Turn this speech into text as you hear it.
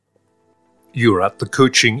You're at the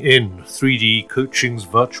Coaching Inn, 3D Coaching's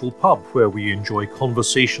virtual pub, where we enjoy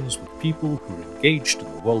conversations with people who are engaged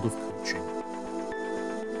in the world of coaching.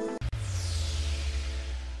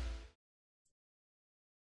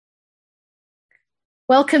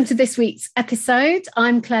 Welcome to this week's episode.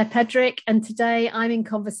 I'm Claire Pedrick, and today I'm in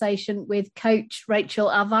conversation with coach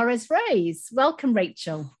Rachel Alvarez-Reyes. Welcome,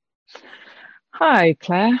 Rachel. Hi,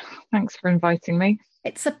 Claire. Thanks for inviting me.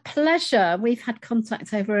 It's a pleasure. We've had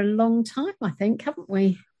contact over a long time, I think, haven't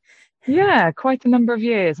we? Yeah, quite a number of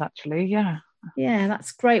years, actually. Yeah,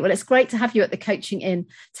 that's great. Well, it's great to have you at the Coaching Inn.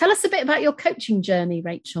 Tell us a bit about your coaching journey,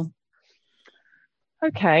 Rachel.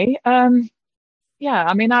 Okay.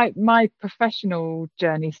 My professional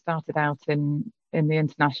journey started out in the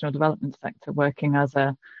international development sector, working as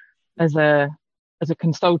a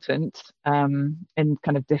consultant in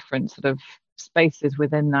kind of different sort of spaces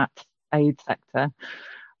within that aid sector.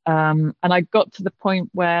 And I got to the point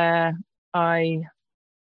where I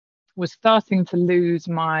was starting to lose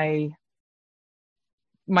my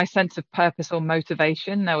sense of purpose or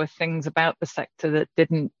motivation. There were things about the sector that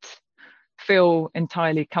didn't feel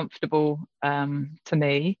entirely comfortable to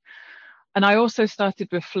me. And I also started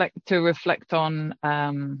to reflect on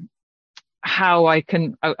how I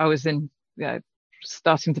was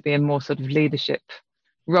starting to be in more sort of leadership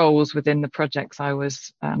roles within the projects I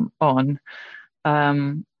was on,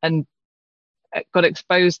 and got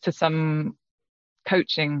exposed to some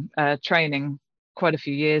coaching training quite a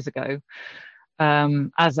few years ago,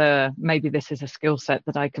 maybe this is a skill set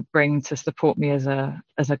that I could bring to support me as a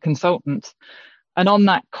consultant. And on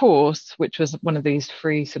that course, which was one of these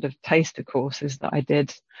free sort of taster courses that I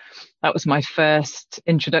did, that was my first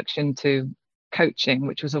introduction to coaching,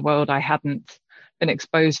 which was a world I hadn't been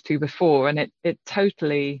exposed to before, and it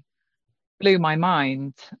totally blew my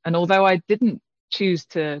mind. And although I didn't choose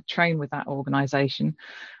to train with that organization,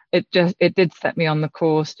 it did set me on the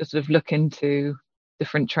course to sort of look into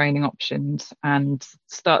different training options and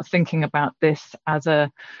start thinking about this as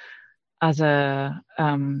an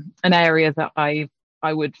area that I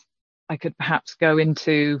could perhaps go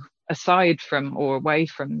into aside from or away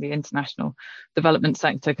from the international development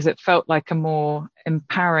sector, because it felt like a more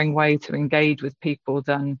empowering way to engage with people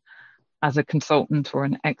than as a consultant or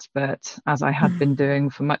an expert, as I had been doing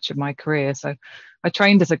for much of my career. So I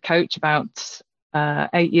trained as a coach about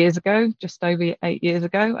 8 years ago, just over 8 years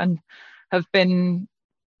ago, and have been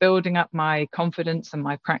building up my confidence and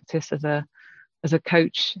my practice as a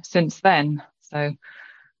coach since then. So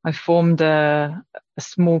I formed a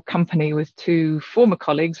small company with two former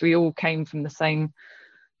colleagues. We all came from the same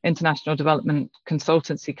international development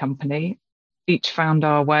consultancy company, each found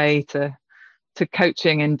our way to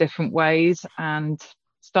coaching in different ways, and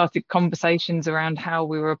started conversations around how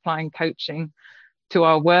we were applying coaching to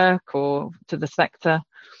our work or to the sector.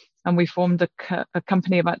 And we formed a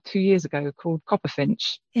company about 2 years ago called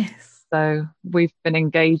Copperfinch. Yes. So we've been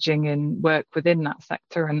engaging in work within that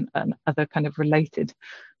sector and other kind of related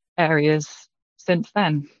areas since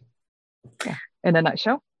then. Yeah, in a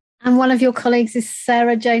nutshell. And one of your colleagues is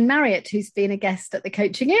Sarah Jane Marriott, who's been a guest at the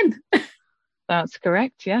Coaching Inn. That's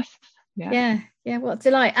correct, yes. Yeah, what a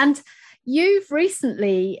delight. And you've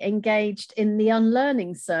recently engaged in the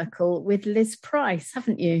Unlearning circle with Liz Price,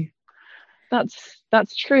 haven't you?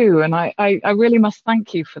 That's true. And I really must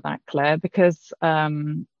thank you for that, Claire, because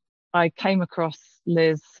I came across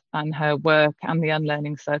Liz and her work and the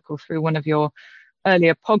Unlearning circle through one of your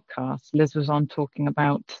earlier podcasts. Liz was on talking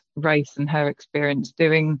about race and her experience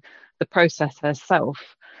doing the process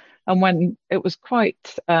herself. And when it was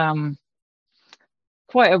quite a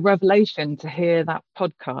revelation to hear that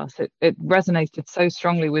podcast, it resonated so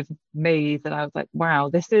strongly with me that I was like,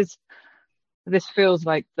 wow, this feels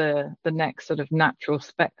like the next sort of natural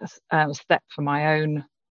step for my own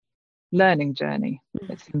learning journey.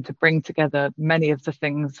 It seemed to bring together many of the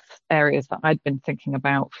areas that I'd been thinking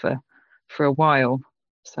about for a while.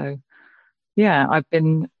 So yeah, I've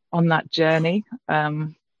been on that journey.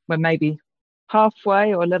 We're maybe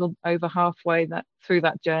halfway or a little over halfway through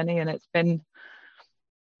that journey, and it's been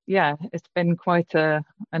quite an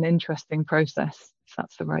interesting process, if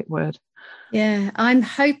that's the right word. Yeah, I'm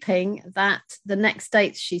hoping that the next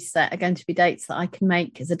dates she set are going to be dates that I can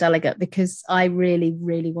make as a delegate, because I really,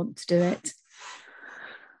 really want to do it.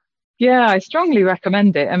 Yeah, I strongly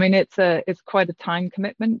recommend it. I mean, it's quite a time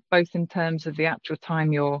commitment, both in terms of the actual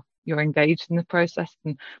time you're engaged in the process,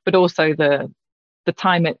 but also the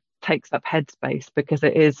time it takes up headspace, because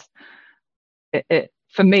it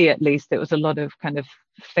for me at least, it was a lot of kind of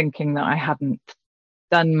thinking that I hadn't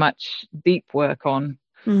done much deep work on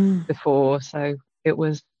before. So it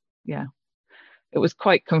was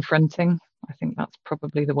quite confronting, I think that's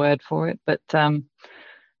probably the word for it. But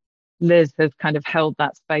Liz has kind of held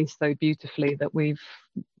that space so beautifully that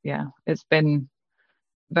it's been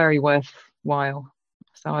very worthwhile.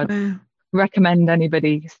 So I'd recommend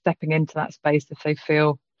anybody stepping into that space if they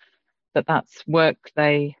feel that that's work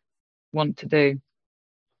they want to do.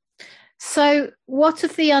 So what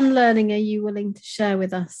of the unlearning are you willing to share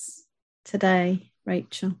with us today,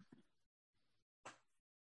 Rachel?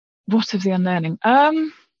 What of the unlearning?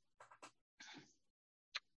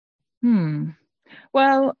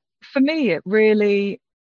 Well, for me, it really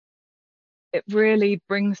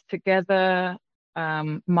brings together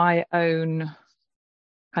my own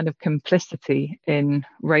kind of complicity in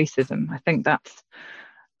racism. I think that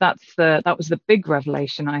was the big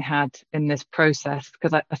revelation I had in this process,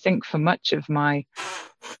 because I think for much of my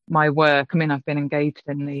work, I mean, I've been engaged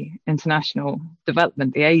in the international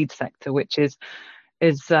development, the aid sector, which is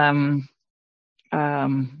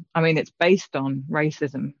I mean, it's based on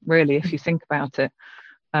racism, really, if you think about it.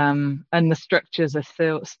 And the structures are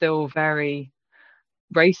still very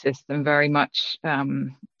racist and very much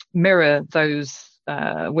mirror those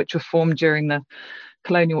which were formed during the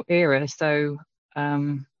colonial era. So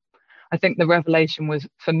I think the revelation was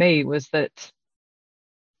that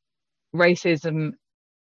racism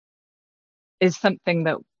is something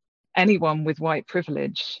that anyone with white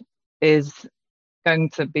privilege is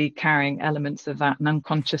going to be carrying elements of that and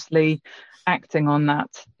unconsciously acting on that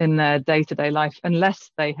in their day-to-day life,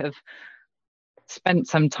 unless they have spent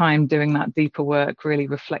some time doing that deeper work, really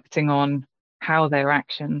reflecting on how their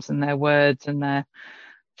actions and their words and their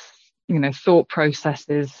thought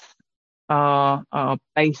processes are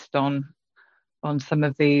based on some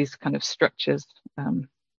of these kind of structures and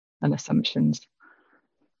assumptions.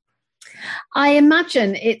 I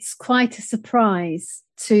imagine it's quite a surprise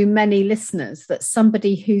to many listeners that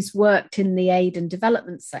somebody who's worked in the aid and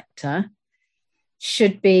development sector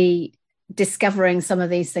should be discovering some of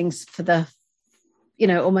these things for the,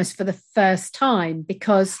 almost for the first time.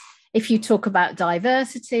 Because if you talk about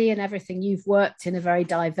diversity and everything, you've worked in a very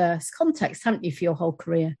diverse context, haven't you, for your whole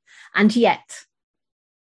career? And yet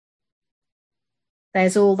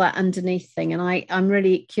there's all that underneath thing. And I'm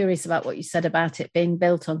really curious about what you said about it being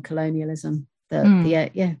built on colonialism. And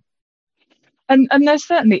there's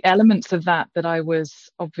certainly elements of that I was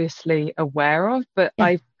obviously aware of, but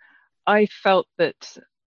yeah. I felt that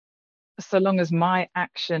so long as my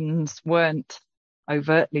actions weren't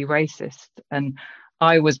overtly racist and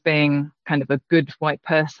I was being kind of a good white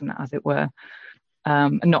person, as it were,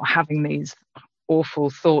 and not having these awful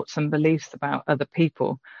thoughts and beliefs about other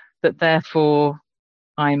people, that therefore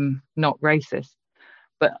I'm not racist.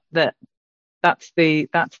 But that's the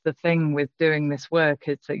thing with doing this work,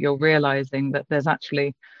 is that you're realizing that there's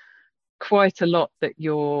actually quite a lot that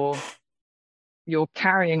you're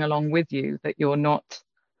carrying along with you, that you're not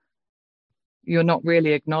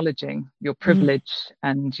really acknowledging your privilege,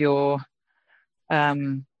 and you're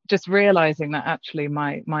just realizing that actually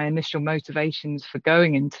my initial motivations for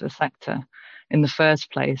going into the sector in the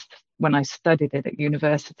first place, when I studied it at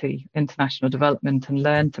university, international development, and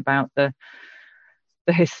learned about the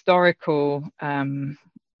historical the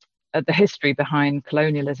history behind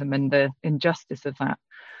colonialism and the injustice of that,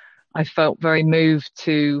 I felt very moved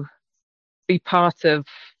to be part of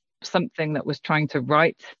something that was trying to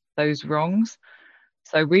right those wrongs.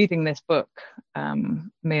 So reading this book,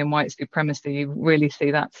 Me and White Supremacy, you really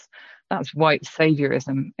see that's white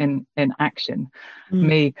saviorism in action.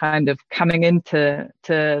 Me kind of coming into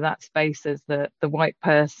that space as the white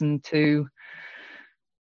person to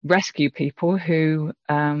rescue people who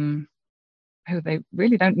they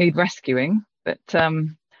really don't need rescuing, but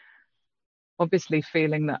obviously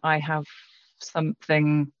feeling that I have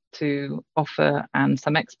something to offer and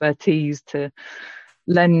some expertise to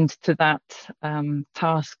lend to that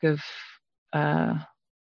task of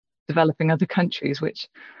developing other countries, which,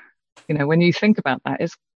 when you think about that,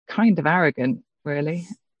 is kind of arrogant, really.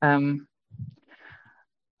 And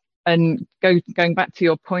going back to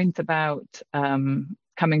your point about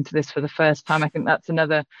coming to this for the first time, I think that's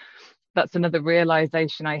another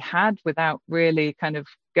realization I had without really kind of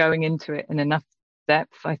going into it in enough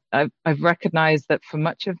depth. I've recognized that for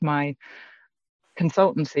much of my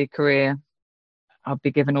consultancy career, I'll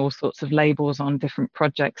be given all sorts of labels on different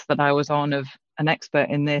projects that I was on, of an expert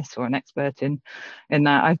in this or an expert in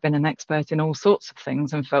that. I've been an expert in all sorts of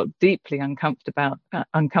things and felt deeply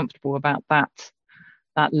uncomfortable about that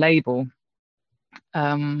label,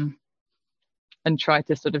 and try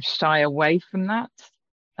to sort of shy away from that,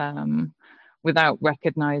 without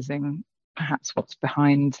recognizing perhaps what's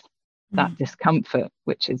behind that discomfort,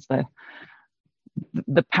 which is the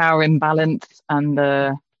power imbalance and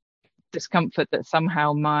the discomfort that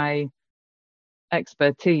somehow my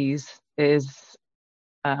expertise is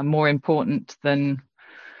more important than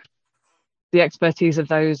the expertise of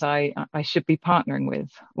those I should be partnering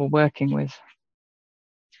with or working with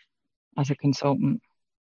as a consultant.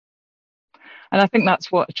 And I think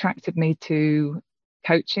that's what attracted me to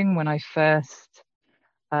coaching when I first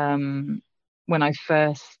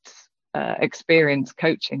experienced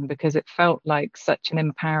coaching, because it felt like such an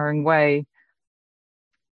empowering way,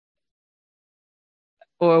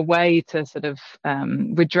 or a way to sort of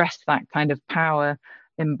redress that kind of power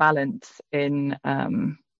imbalance in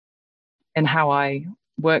how I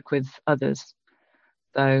work with others.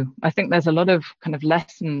 So I think there's a lot of kind of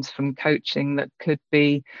lessons from coaching that could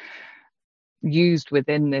be used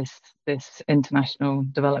within this international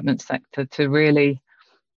development sector to really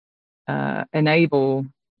enable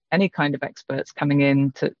any kind of experts coming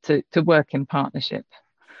in to work in partnership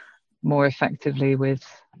more effectively with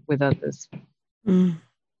others. And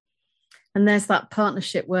there's that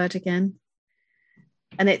partnership word again.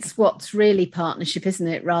 And it's what's really partnership, isn't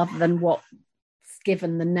it? Rather than what's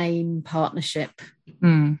given the name partnership.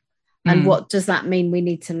 And what does that mean we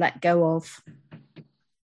need to let go of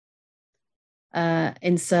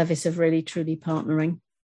in service of really, truly partnering?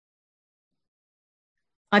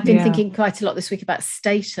 I've been thinking quite a lot this week about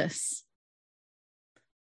status.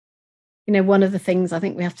 You know, one of the things I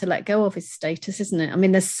think we have to let go of is status, isn't it? I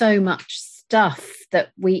mean, there's so much stuff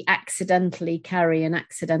that we accidentally carry and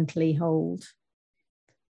accidentally hold.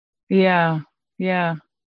 Yeah,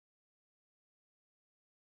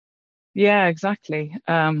 exactly.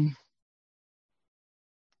 And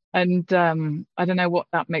I don't know, what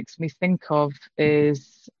that makes me think of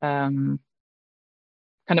is kind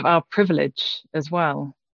of our privilege as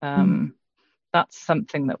well. That's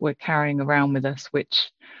something that we're carrying around with us,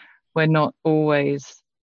 which we're not always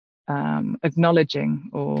acknowledging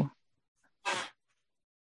or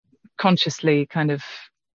consciously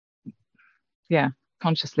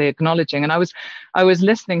consciously acknowledging. And I was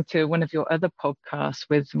listening to one of your other podcasts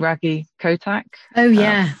with Raggy Kotak. Oh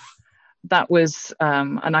yeah. That was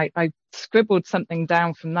and I scribbled something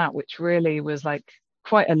down from that, which really was like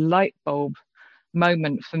quite a light bulb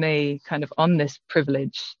moment for me, kind of on this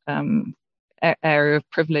privilege area of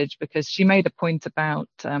privilege, because she made a point about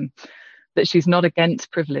that she's not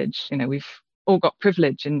against privilege. You know, we've all got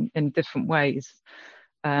privilege in different ways,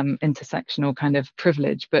 intersectional kind of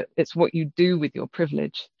privilege, but it's what you do with your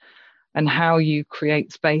privilege and how you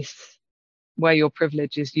create space where your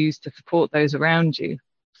privilege is used to support those around you.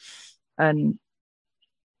 And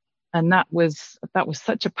that was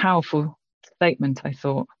such a powerful statement, I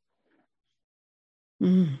thought.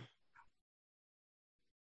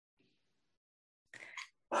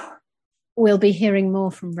 We'll be hearing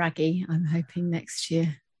more from Raggy, I'm hoping, next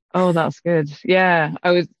year. Oh, that's good. Yeah,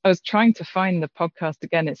 I was trying to find the podcast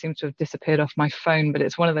again. It seems to have disappeared off my phone, but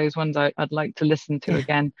it's one of those ones I'd like to listen to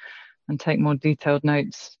again and take more detailed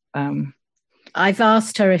notes. I've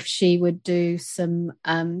asked her if she would do some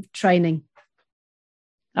training.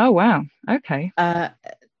 Oh, wow. Okay.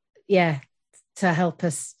 To help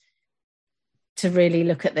us to really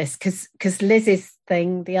look at this, because Liz's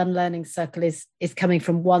thing, the Unlearning Circle, is coming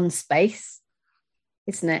from one space,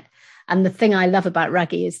 isn't it? And the thing I love about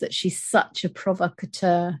Raggy is that she's such a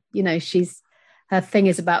provocateur. You know, her thing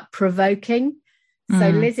is about provoking. So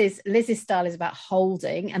Liz's style is about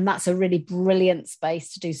holding, and that's a really brilliant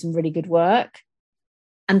space to do some really good work.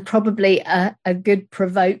 And probably a good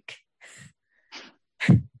provoke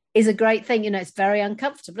is a great thing. You know, it's very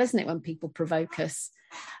uncomfortable, isn't it, when people provoke us?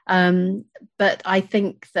 But I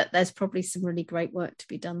think that there's probably some really great work to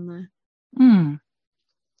be done there.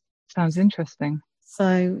 Sounds interesting.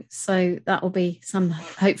 So that will be some.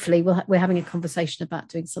 Hopefully, we're having a conversation about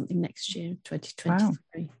doing something next year,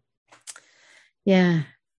 2023. Wow. Yeah.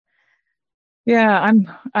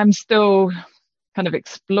 I'm still kind of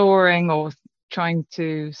exploring or trying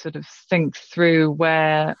to sort of think through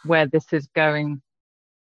where this is going,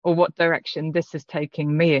 or what direction this is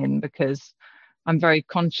taking me in, because I'm very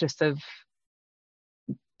conscious of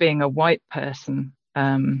being a white person,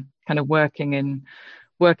 kind of working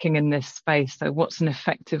in this space. So what's an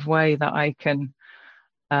effective way that I can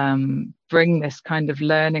bring this kind of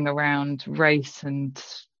learning around race and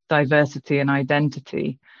diversity and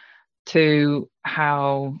identity to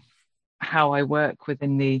how I work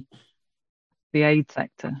within the aid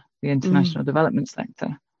sector, the international development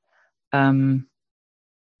sector,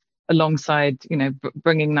 alongside, you know,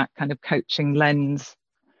 bringing that kind of coaching lens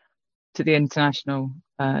to the international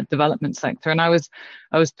development sector. And I was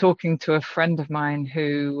talking to a friend of mine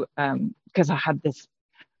who, because I had this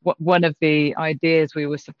one of the ideas we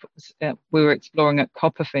were exploring at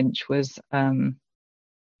Copperfinch was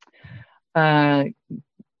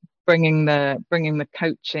bringing the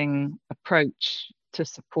coaching approach to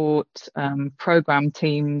support program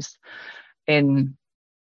teams in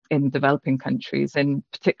developing countries, and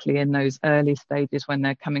particularly in those early stages when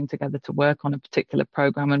they're coming together to work on a particular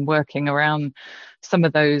program and working around some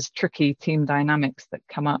of those tricky team dynamics that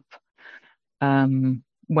come up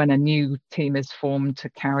when a new team is formed to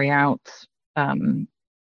carry out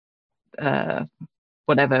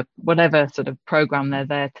whatever sort of program they're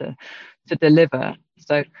there to deliver.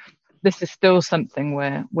 So this is still something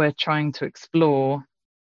we're trying to explore,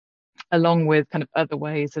 along with kind of other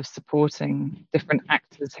ways of supporting different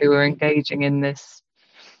actors who are engaging in this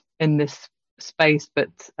space. But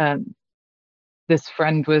this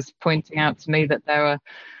friend was pointing out to me that there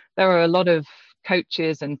are a lot of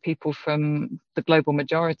coaches and people from the global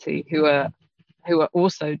majority who are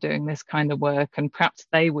also doing this kind of work, and perhaps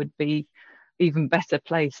they would be even better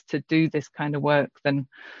placed to do this kind of work than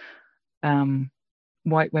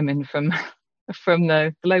white women from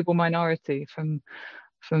the global minority, from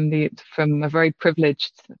a very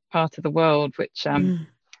privileged part of the world, which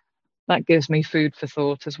that gives me food for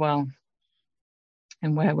thought as well,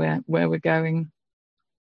 and where we're going,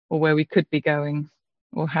 or where we could be going,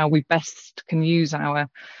 or how we best can use our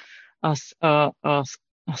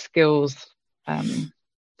skills to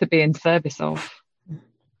be in service of.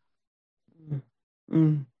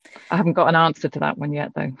 I haven't got an answer to that one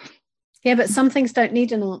yet, though. Yeah, but some things don't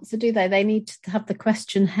need an answer, do they? They need to have the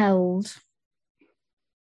question held.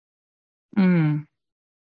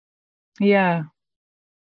 Yeah.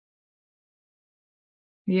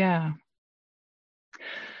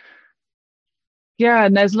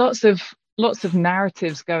 And there's lots of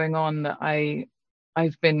narratives going on that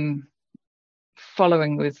I've been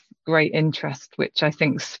following with great interest, which I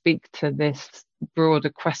think speak to this broader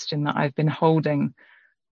question that I've been holding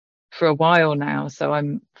for a while now. So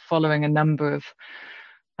I'm following a number of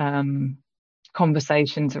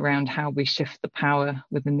conversations around how we shift the power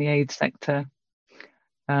within the aid sector.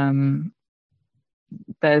 There's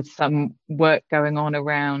some work going on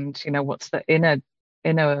around, what's the inner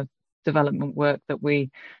development work that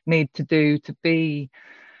we need to do to be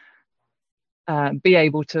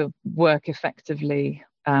able to work effectively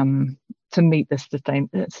to meet the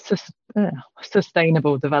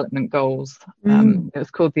sustainable development goals. It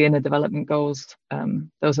was called the Inner Development Goals. There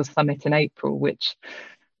was a summit in April, which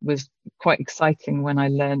was quite exciting when I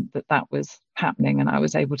learned that was happening, and I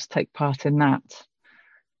was able to take part in that.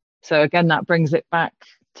 So again, that brings it back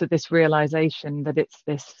to this realization that it's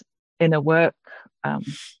this inner work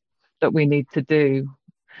that we need to do,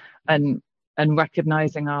 and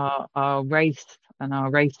recognizing our race and our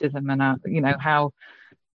racism, and our,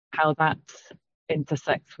 how that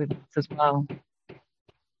intersects with us as well,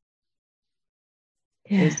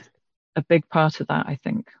 is a big part of that, I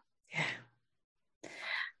think. Yeah.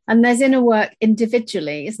 And there's inner work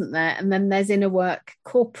individually, isn't there? And then there's inner work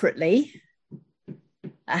corporately.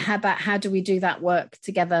 How do we do that work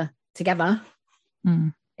together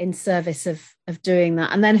in service of doing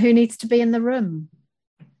that? And then who needs to be in the room?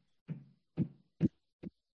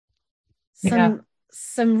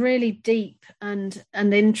 Some really deep and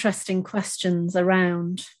interesting questions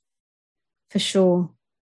around, for sure.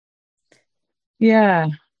 Yeah.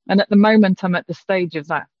 And at the moment, I'm at the stage of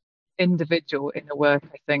that individual inner work,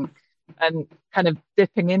 I think, and kind of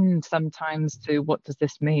dipping in sometimes to what does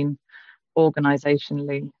this mean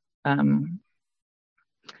organizationally,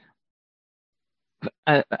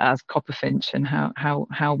 as Copperfinch, and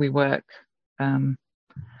how we work.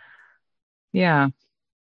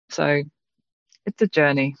 So it's a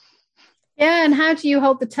journey. Yeah, and how do you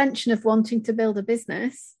hold the tension of wanting to build a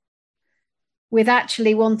business with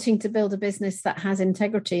actually wanting to build a business that has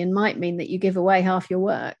integrity, and might mean that you give away half your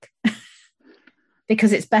work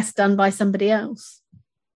because it's best done by somebody else?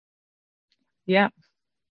 Yeah.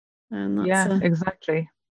 And that's exactly.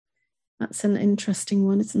 That's an interesting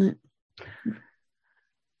one, isn't it?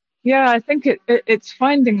 Yeah, I think it's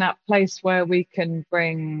finding that place where we can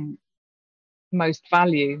bring most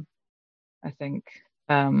value, I think,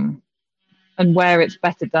 and where it's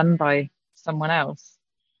better done by someone else.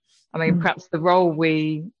 I mean, perhaps the role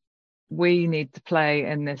we need to play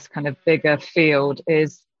in this kind of bigger field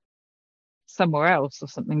is somewhere else, or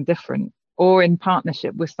something different, or in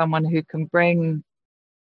partnership with someone who can bring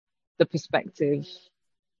the perspective,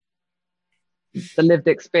 the lived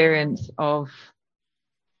experience of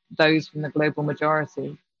those from the global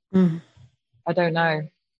majority. I don't know.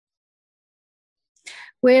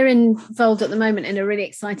 We're involved at the moment in a really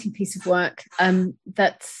exciting piece of work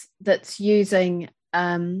that's using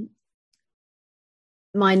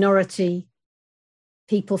minority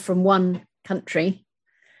people from one country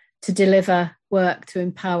to deliver work to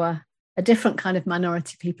empower a different kind of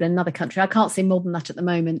minority people in another country. I can't say more than that at the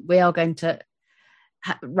moment. We are going to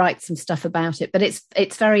write some stuff about it, but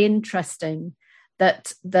it's very interesting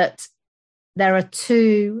that there are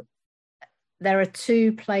two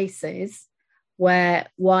places where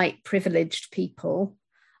white privileged people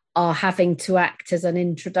are having to act as an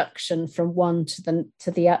introduction from one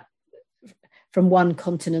from one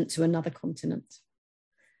continent to another continent.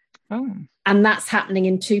 Oh. And that's happening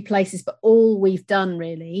in two places, but all we've done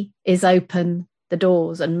really is open the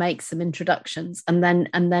doors and make some introductions and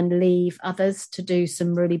then leave others to do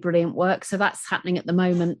some really brilliant work. So that's happening at the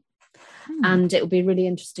moment. And it'll be really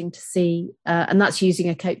interesting to see, and that's using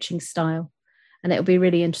a coaching style, and it'll be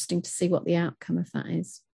really interesting to see what the outcome of that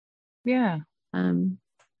is. Yeah.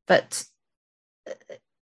 But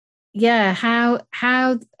yeah,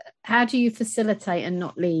 how do you facilitate and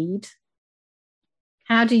not lead?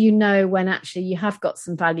 How do you know when actually you have got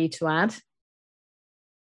some value to add?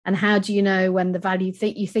 And how do you know when the value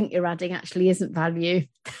you think you're adding actually isn't value?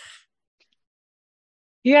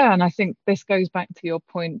 Yeah, and I think this goes back to your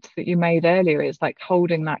point that you made earlier. It's like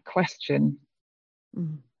holding that question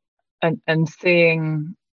and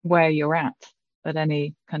seeing where you're at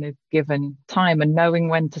any kind of given time, and knowing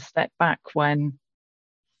when to step back when,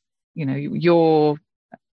 you know,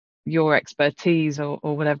 your expertise or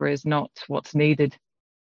whatever is not what's needed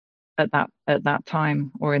at that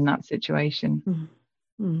time or in that situation.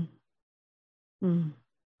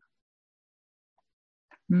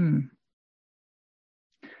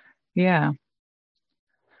 Yeah.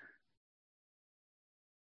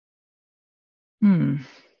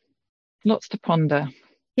 Lots to ponder.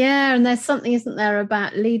 Yeah, and there's something, isn't there,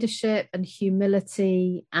 about leadership and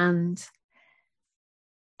humility and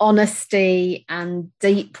honesty and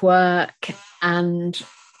deep work and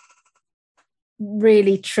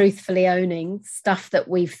really truthfully owning stuff that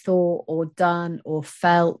we've thought or done or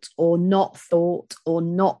felt or not thought or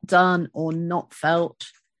not done or not felt.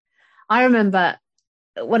 I remember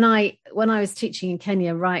when I was teaching in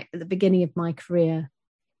Kenya right at the beginning of my career,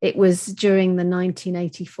 it was during the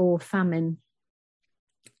 1984 famine.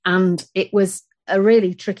 And it was a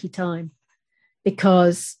really tricky time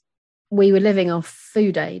because we were living off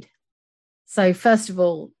food aid. So first of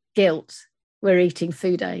all, guilt, we're eating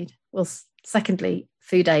food aid. Well, secondly,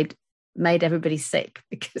 food aid made everybody sick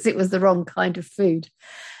because it was the wrong kind of food.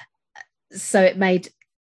 So it made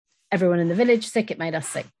everyone in the village sick. It made us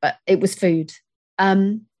sick, but it was food.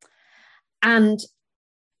 And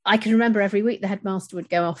I can remember every week the headmaster would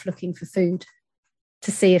go off looking for food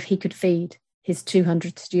to see if he could feed his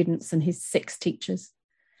 200 students and his 6 teachers.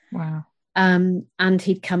 Wow. And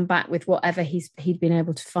he'd come back with whatever he'd been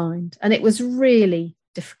able to find. And it was really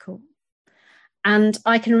difficult. And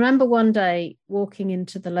I can remember one day walking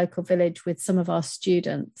into the local village with some of our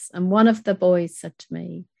students, and one of the boys said to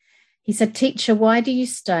me, he said, "Teacher, why do you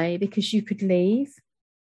stay? Because you could leave.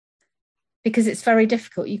 Because it's very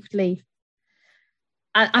difficult, you could leave."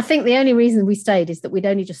 I think the only reason we stayed is that we'd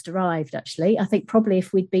only just arrived, actually. I think probably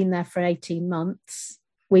if we'd been there for 18 months,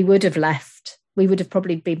 we would have left. We would have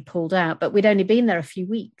probably been pulled out, but we'd only been there a few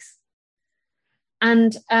weeks.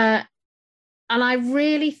 And I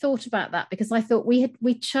really thought about that because I thought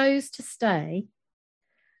we chose to stay,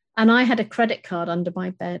 and I had a credit card under my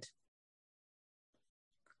bed.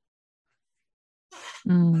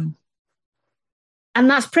 And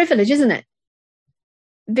that's privilege, isn't it?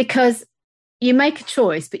 Because you make a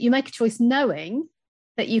choice, but you make a choice knowing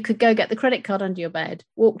that you could go get the credit card under your bed,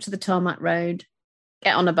 walk to the tarmac road,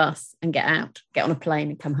 get on a bus and get out, get on a plane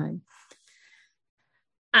and come home.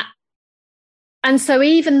 And so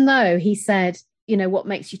even though he said, you know, what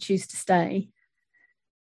makes you choose to stay?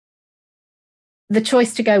 The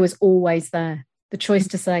choice to go was always there. The choice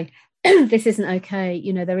to say, this isn't okay.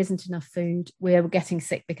 You know, there isn't enough food. We're getting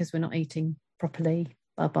sick because we're not eating properly,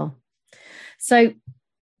 blah, blah. So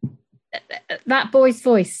that boy's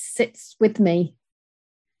voice sits with me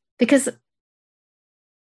because,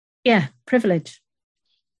 yeah, privilege.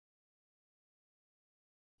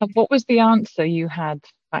 And what was the answer you had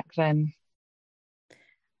back then?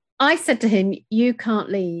 I said to him, you can't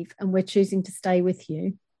leave and we're choosing to stay with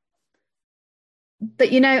you.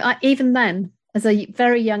 But, you know, even then, as a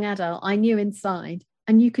very young adult, I knew inside,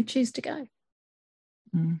 and you could choose to go.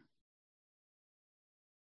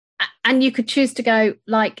 And you could choose to go,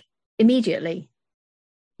 like, immediately.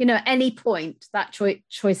 You know, at any point that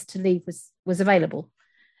choice to leave was available.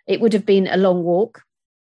 It would have been a long walk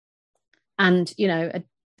and, you know,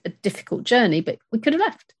 a difficult journey, but we could have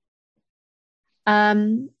left.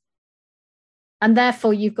 And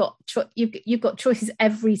therefore you've got choices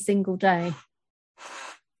every single day.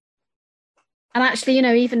 And actually,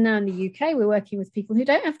 even now in the UK, we're working with people who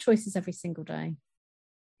don't have choices every single day.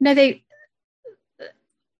 They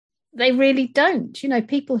really don't.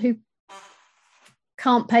 People who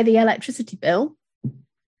can't pay the electricity bill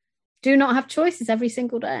do not have choices every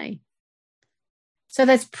single day. So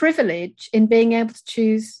there's privilege in being able to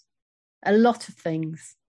choose a lot of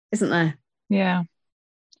things, isn't there? Yeah.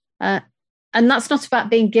 And that's not about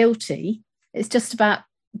being guilty. It's just about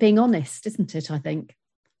being honest, isn't it, I think?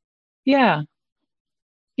 Yeah.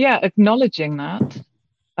 Yeah, acknowledging that.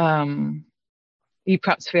 You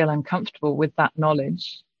perhaps feel uncomfortable with that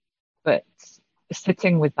knowledge, but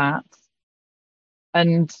sitting with that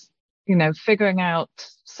and, figuring out,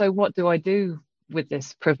 so what do I do with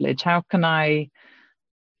this privilege? How can I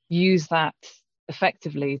use that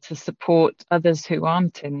effectively to support others who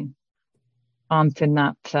aren't in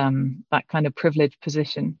that that kind of privileged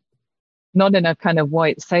position, not in a kind of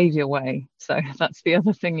white savior way. So that's the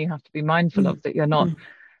other thing you have to be mindful of, that you're not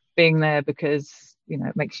being there because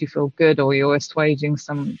it makes you feel good, or you're assuaging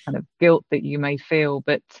some kind of guilt that you may feel,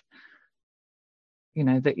 but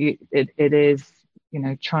that it is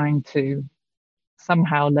trying to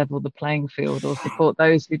somehow level the playing field or support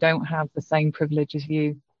those who don't have the same privilege as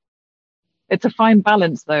you. It's a fine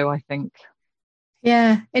balance, though, I think.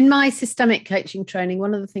 Yeah. In my systemic coaching training,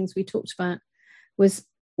 one of the things we talked about was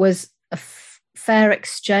a fair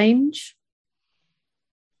exchange.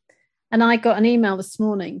 And I got an email this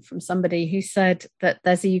morning from somebody who said that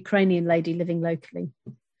there's a Ukrainian lady living locally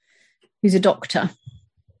who's a doctor.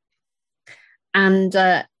 And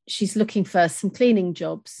she's looking for some cleaning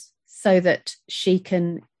jobs so that she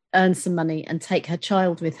can earn some money and take her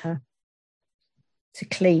child with her to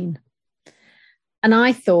clean. And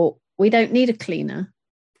I thought, we don't need a cleaner.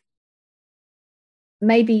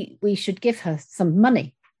 Maybe we should give her some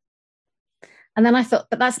money. And then I thought,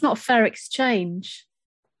 but that's not a fair exchange.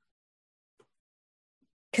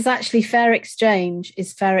 Because actually fair exchange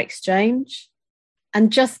is fair exchange.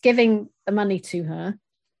 And just giving the money to her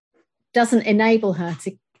doesn't enable her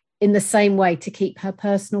to, in the same way, to keep her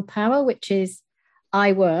personal power, which is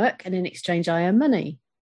I work and in exchange I earn money.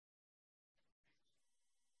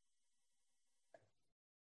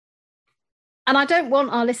 And I don't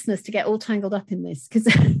want our listeners to get all tangled up in this, because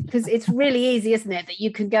it's really easy, isn't it, that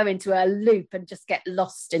you can go into a loop and just get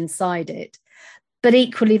lost inside it. But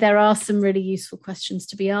equally, there are some really useful questions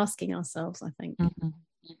to be asking ourselves, I think.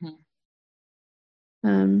 Mm-hmm.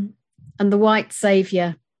 And the white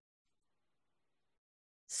saviour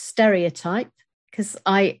stereotype, because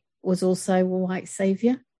I was also a white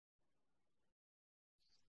saviour.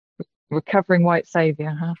 Recovering white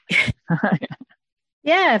saviour, huh?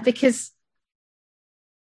 Yeah, because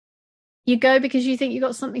you go because you think you've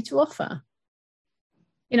got something to offer.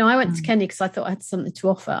 I went to Kenya because I thought I had something to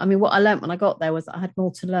offer. I mean, what I learned when I got there was that I had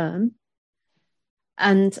more to learn.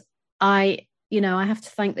 And I have to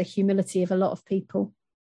thank the humility of a lot of people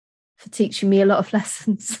for teaching me a lot of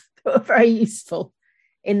lessons that were very useful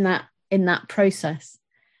in that process.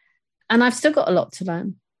 And I've still got a lot to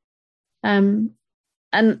learn. And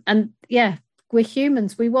yeah, we're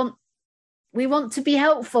humans. We want to be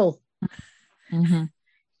helpful. Mm-hmm.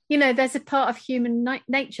 There's a part of human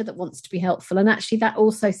nature that wants to be helpful. And actually that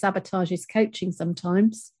also sabotages coaching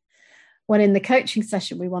sometimes, when in the coaching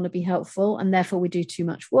session we want to be helpful and therefore we do too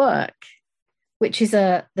much work, which is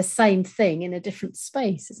the same thing in a different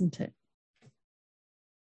space, isn't it?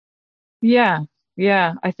 Yeah,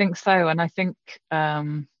 I think so. And I think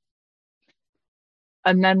and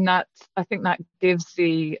then I think that gives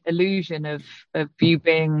the illusion of you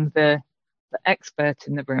being the expert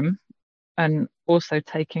in the room, and also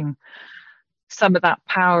taking some of that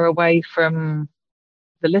power away from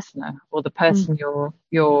the listener or the person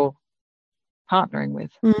you're partnering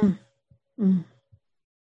with.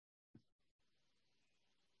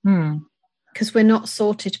 Because we're not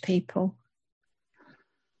sorted people.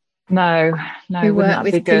 No, wouldn't that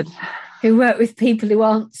be good? Who work with people who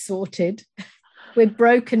aren't sorted. We're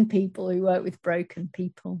broken people who work with broken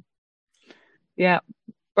people. Yeah,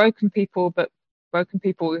 broken people, but broken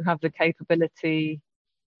people who have the capability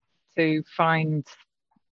to find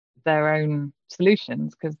their own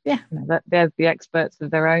solutions, because they're the experts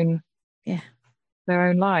of their own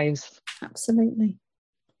lives. Absolutely.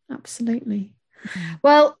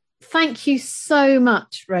 Well, thank you so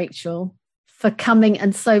much, Rachel, for coming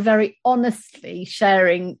and so very honestly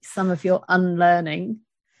sharing some of your unlearning,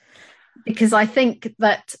 because I think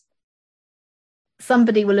that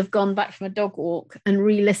somebody will have gone back from a dog walk and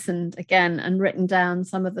re-listened again and written down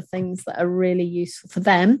some of the things that are really useful for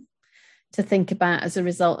them to think about as a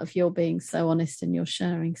result of your being so honest in your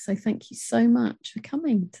sharing. So thank you so much for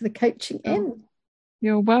coming to the Coaching In.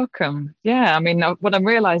 You're welcome. Yeah, I mean, what I'm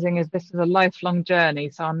realizing is this is a lifelong journey,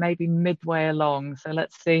 so I'm maybe midway along. So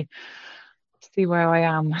let's see where I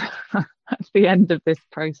am at the end of this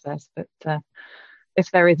process. But if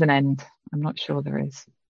there is an end, I'm not sure there is.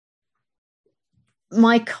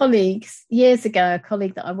 My colleagues, years ago, a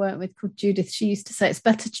colleague that I worked with called Judith, she used to say it's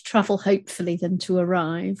better to travel hopefully than to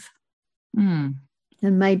arrive. And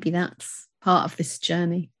maybe that's part of this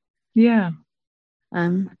journey. Yeah,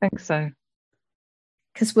 I think so.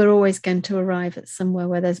 Because we're always going to arrive at somewhere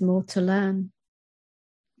where there's more to learn.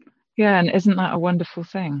 Yeah, and isn't that a wonderful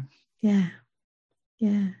thing? Yeah.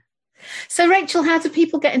 So, Rachel, how do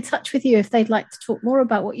people get in touch with you if they'd like to talk more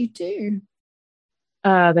about what you do?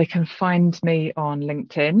 They can find me on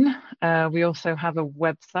LinkedIn. We also have a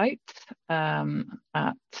website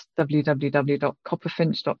at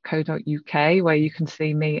www.copperfinch.co.uk where you can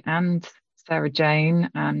see me and Sarah Jane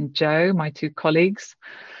and Jo, my two colleagues,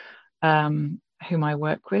 whom I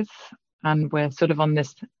work with. And we're sort of on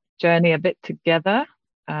this journey a bit together.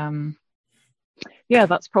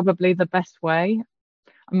 That's probably the best way.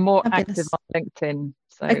 I'm more active on LinkedIn.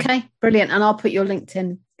 So. Okay, brilliant. And I'll put your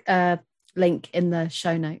LinkedIn link in the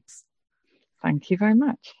show notes. Thank you very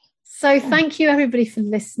much. So thank you everybody for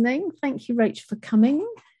listening. Thank you, Rachel, for coming.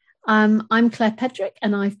 I'm Claire Pedrick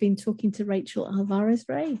and I've been talking to Rachel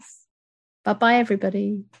Alvarez-Reyes. Bye-bye,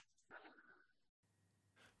 everybody.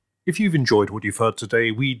 If you've enjoyed what you've heard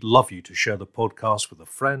today, we'd love you to share the podcast with a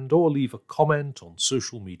friend or leave a comment on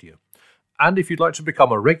social media. And if you'd like to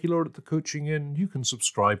become a regular at the Coaching In, you can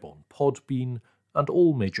subscribe on Podbean and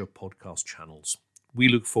all major podcast channels. We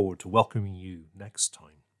look forward to welcoming you next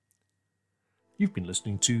time. You've been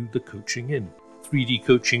listening to The Coaching In, 3D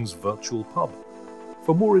Coaching's virtual pub.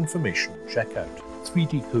 For more information, check out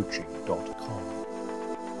 3dcoaching.com.